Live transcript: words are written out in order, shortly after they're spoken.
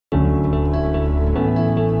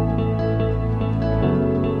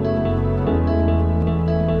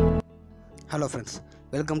Hello friends,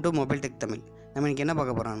 welcome to mobile tech Tamil. நம்ம இன்றைக்கி என்ன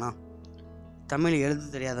பார்க்க போகிறோன்னா, தமிழ் எழுத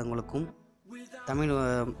தெரியாதவங்களுக்கும் தமிழ்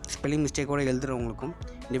ஸ்பெல்லிங் மிஸ்டேக்கோடு எழுதுகிறவங்களுக்கும்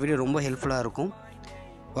இந்த வீடியோ ரொம்ப ஹெல்ப்ஃபுல்லாக இருக்கும்.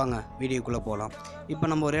 வாங்க வீடியோக்குள்ளே போகலாம். இப்போ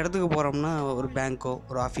நம்ம ஒரு இடத்துக்கு போகிறோம்னா, ஒரு பேங்க்கோ,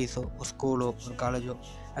 ஒரு ஆஃபீஸோ, ஒரு ஸ்கூலோ, ஒரு காலேஜோ,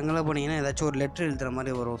 அங்கெல்லாம் போனீங்கன்னா ஏதாச்சும் ஒரு லெட்டர் எழுதுகிற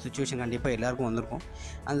மாதிரி ஒரு சுச்சுவேஷன் கண்டிப்பாக எல்லாருக்கும் வந்திருக்கும்.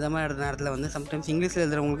 அந்த மாதிரி நேரத்தில் வந்து சம்டைம்ஸ் இங்கிலீஷில்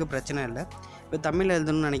எழுதுகிறவங்களுக்கு பிரச்சனை இல்லை. இப்போ தமிழில்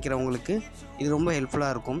எழுதணும்னு நினைக்கிறவங்களுக்கு இது ரொம்ப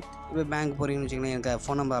ஹெல்ப்ஃபுல்லாக இருக்கும். இப்போ பேங்க் போகிறீங்கன்னு வச்சுக்கோங்களேன், எனக்கு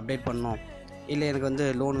ஃபோன் நம்பர் அப்டேட் பண்ணணும், இல்லை எனக்கு வந்து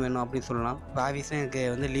லோன் வேணும் அப்படின்னு சொல்லலாம். இப்போ ஆஃபீஸில் எனக்கு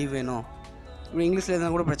வந்து லீவ் வேணும், இப்போ இங்கிலீஷில்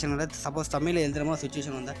எழுதினா கூட பிரச்சனை இல்லை. சப்போஸ் தமிழில் எழுதுகிற மாதிரி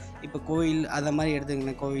சுச்சுவேஷன் வந்தால், இப்போ கோயில் அதை மாதிரி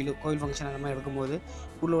எடுத்துக்கிங்க, கோயில் ஃபங்க்ஷன் அந்த மாதிரி எடுக்கும்போது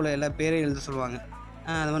ஊரில் உள்ள எல்லா பேரையும் எழுத சொல்லுவாங்க.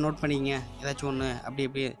 அது மாதிரி நோட் பண்ணிக்கிங்க ஏதாச்சும் ஒன்று அப்படி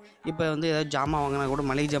இப்படி. இப்போ வந்து ஏதாச்சும் ஜாமான் வாங்கினா கூட,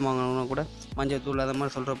 மளிகை ஜாமான் வாங்கினா கூட மஞ்சள் தூள் அதை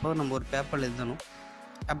மாதிரி சொல்கிறப்போ நம்ம ஒரு பேப்பரில் எழுதணும்.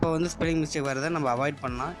 அப்போ வந்து ஸ்பெல்லிங் மிஸ்டேக் வரதை நம்ம அவாய்ட்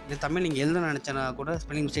பண்ணலாம். இது தமிழ் நீங்கள் எழுத நினச்சனா கூட,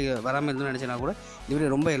 ஸ்பெல்லிங் மிஸ்டேக் வராமல் எழுத நினச்சனா கூட இது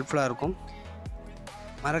வீடியோ ரொம்ப ஹெல்ப்ஃபுல்லாக இருக்கும்.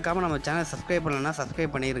 மறக்காமல் நம்ம சேனல் சப்ஸ்கிரைப் பண்ணலைன்னா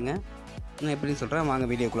சப்ஸ்கிரைப் பண்ணிடுங்க. நான் எப்படின்னு சொல்கிறேன், வாங்க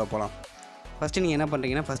வீடியோக்குள்ளே போகலாம். ஃபஸ்ட்டு நீங்கள் என்ன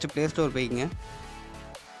பண்ணுறீங்கன்னா, first play store போய்க்குங்க.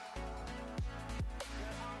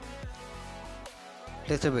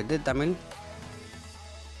 Play store போய்ட்டு தமிழ்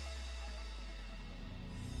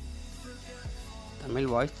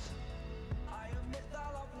வாய்ஸ்,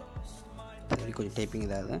 சரி கொஞ்சம் டைப்பிங்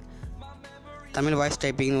இதாவது, தமிழ் வாய்ஸ்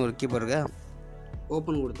டைப்பிங்னு ஒரு கீபோர்டு இருக்கா,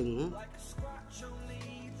 ஓப்பன் கொடுத்துங்க.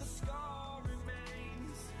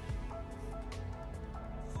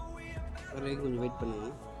 வரைக்கும் கொஞ்சம் வெயிட்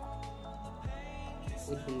பண்ணுங்கள்.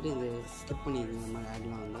 வெயிட் பண்ணிட்டு இதை ஸ்கிப் பண்ணிடுங்க. இந்த மாதிரி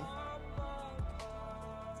ஆட்லாம் வந்து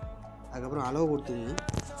அதுக்கப்புறம் அளவு கொடுத்துங்க.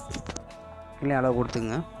 இல்லை அளவு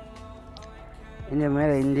கொடுத்துங்க. இந்த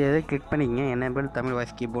மாதிரி இந்த இதை கிளிக் பண்ணிக்கங்க. எனேபிள் தமிழ்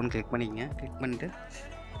வாய்ஸ் கீபோர்டுன்னு கிளிக் பண்ணிக்கங்க. கிளிக் பண்ணிட்டு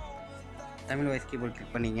தமிழ் வாய்ஸ் கீபோர்டு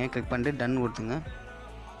கிளிக் பண்ணிக்கங்க. கிளிக் பண்ணிட்டு டன் கொடுத்துங்க.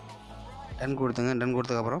 டன்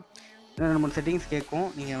கொடுத்ததுக்கப்புறம் இன்னும் 2-3 செட்டிங்ஸ் கேட்கும்.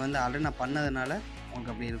 நீங்கள் வந்து ஆல்ரெடி நான் பண்ணதுனால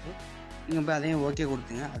உங்களுக்கு அப்படி இருக்கும். நீங்கள் போய் அதையும் ஓகே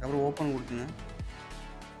கொடுத்துங்க. அதுக்கப்புறம் ஓப்பன் கொடுத்துங்க.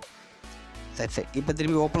 சரி இப்போ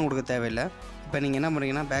திரும்பி ஓப்பன் கொடுக்க தேவையில்லை. இப்போ நீங்கள் என்ன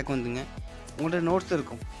பண்ணுறீங்கன்னா, பேக் வந்துங்க. உங்கள்கிட்ட நோட்ஸ்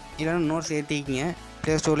இருக்கும், இல்லைன்னா நோட்ஸ் ஏற்றிக்கிங்க.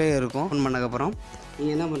 ப்ளே ஸ்டோர்லேயே இருக்கும். ஓப்பன் பண்ணதுக்கப்புறம்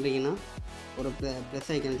நீங்கள் என்ன பண்ணுறீங்கன்னா, ஒரு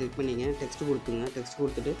ப்ளஸ் ஐக்கானை கிளிக் பண்ணிங்க. டெக்ஸ்ட் கொடுத்துங்க. டெக்ஸ்ட்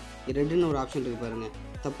கொடுத்துட்டு ரெட்டுன்னு ஒரு ஆப்ஷன் இருக்குது பாருங்கள்.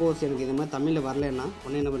 சப்போஸ் எனக்கு இந்த மாதிரி தமிழில் வரலன்னா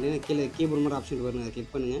உடனே என்ன பண்ணுறீங்கன்னா, கீழே கீபோர்டு மாதிரி ஆப்ஷன் பாருங்கள், அதை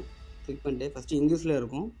கிளிக் பண்ணுங்கள். கிளிக் பண்ணிட்டு ஃபஸ்ட்டு இங்கிலீஷில்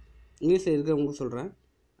இருக்கும், இங்கிலீஷில் இருக்கிறவங்களுக்கு சொல்கிறேன்.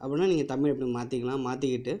 அப்படின்னா நீங்கள் தமிழ் எப்படி மாற்றிக்கலாம்.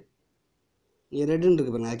 மாற்றிக்கிட்டு நீங்கள் ரெட்டுன்னு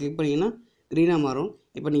இருக்குது பாருங்கள், அதை கிளிக் பண்ணிங்கன்னா க்ரீனாக மாறும்.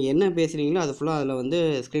 இப்போ நீங்கள் என்ன பேசுகிறீங்களோ அது ஃபுல்லாக அதில் வந்து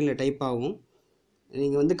ஸ்க்ரீனில் டைப் ஆகும்.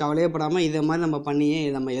 நீங்கள் வந்து கவலையே படாமல் இதை மாதிரி நம்ம பண்ணியே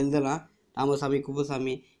நம்ம எழுதலாம். ராமசாமி,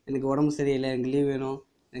 குப்புசாமி, எனக்கு உடம்பு சரியில்லை, எனக்கு லீவ் வேணும்,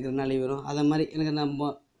 எனக்கு 2 நாள் லீவ் வேணும், அதை மாதிரி எனக்கு நம்ம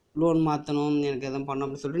லோன் மாற்றணும், எனக்கு எதுவும் பண்ணணும்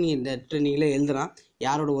அப்படின்னு சொல்லிட்டு நீங்கள் இந்த நீங்களே எழுதலாம்.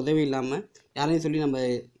 யாரோட உதவி இல்லாமல், யாரையும் சொல்லி நம்ம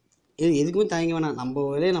எதுக்குமே தயங்க வேணாம். நம்ம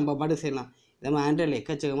வேலையை நம்ம பாட்டு செய்யலாம். இதே மாதிரி ஆண்ட்ராய்டில்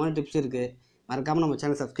எக்கச்சக்கமான டிப்ஸ் இருக்குது. மறக்காமல் நம்ம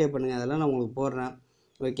சேனல் சப்ஸ்கிரைப் பண்ணுங்கள். அதெல்லாம் நான் உங்களுக்கு போடுறேன்.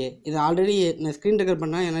 ஓகே, இது ஆல்ரெடி நான் ஸ்க்ரீன் ரெக்கார்ட்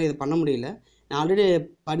பண்ணால் என்னால் இது பண்ண முடியல. நான் ஆல்ரெடி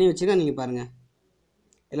பண்ணி வச்சுருக்கேன். நீங்கள் பாருங்கள்.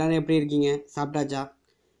 எல்லோரும் எப்படி இருக்கீங்க? சாப்பிட்டாச்சா?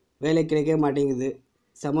 வேலை கிடைக்கவே மாட்டேங்குது,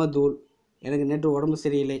 செம தூள், எனக்கு நேற்று உடம்பு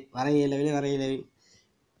சரியில்லை, வர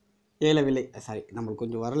இயலவில்லை. சாரி, நம்மளுக்கு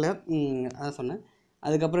கொஞ்சம் வரல, அதான் சொன்னேன்.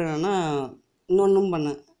 அதுக்கப்புறம் என்னென்னா, இன்னொன்றும்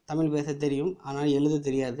பண்ணேன். தமிழ் பேச தெரியும், ஆனால் எழுத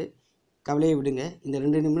தெரியாது. கவலையை விடுங்க. இந்த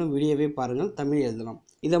 2 நிமிடம் வீடியோவே பாருங்கள், தமிழ் எழுதலாம்.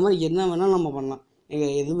 இதை மாதிரி என்ன வேணாலும் நம்ம பண்ணலாம்.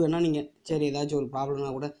 எது வேணால் நீங்கள் சரி ஏதாச்சும் ஒரு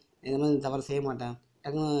ப்ராப்ளம்னா கூட இந்த மாதிரி தவறு செய்ய மாட்டேன்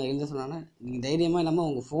டக்குன்னு எழுத சொன்னாங்கன்னா, நீங்கள் தைரியமாக இல்லாமல்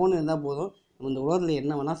உங்கள் ஃபோன் இருந்தால் போதும், நம்ம இந்த உலகத்தில்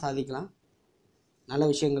என்ன வேணால் சாதிக்கலாம் நல்ல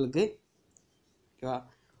விஷயங்களுக்கு. ஓகேவா?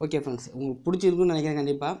 ஓகே ஃப்ரெண்ட்ஸ், உங்களுக்கு பிடிச்சிருக்குன்னு நினைக்கிறேன்.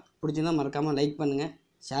 கண்டிப்பாக பிடிச்சிருந்தால் மறக்காமல் லைக் பண்ணுங்கள்,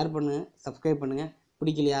 ஷேர் பண்ணுங்கள், சப்ஸ்கிரைப் பண்ணுங்கள்.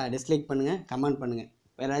 பிடிக்கலையா டிஸ்லைக் பண்ணுங்கள், கமெண்ட் பண்ணுங்கள்.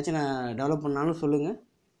 வேறு ஏதாச்சும் நான் டெவலப் பண்ணாலும் சொல்லுங்கள்.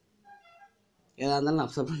 எதாக இருந்தாலும் நான்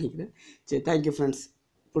அப்சர்வ் பண்ணிக்கிறேன். சரி, தேங்க்யூ ஃப்ரெண்ட்ஸ்.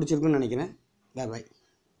 பிடிச்சிருக்குன்னு நினைக்கிறேன். பாய்.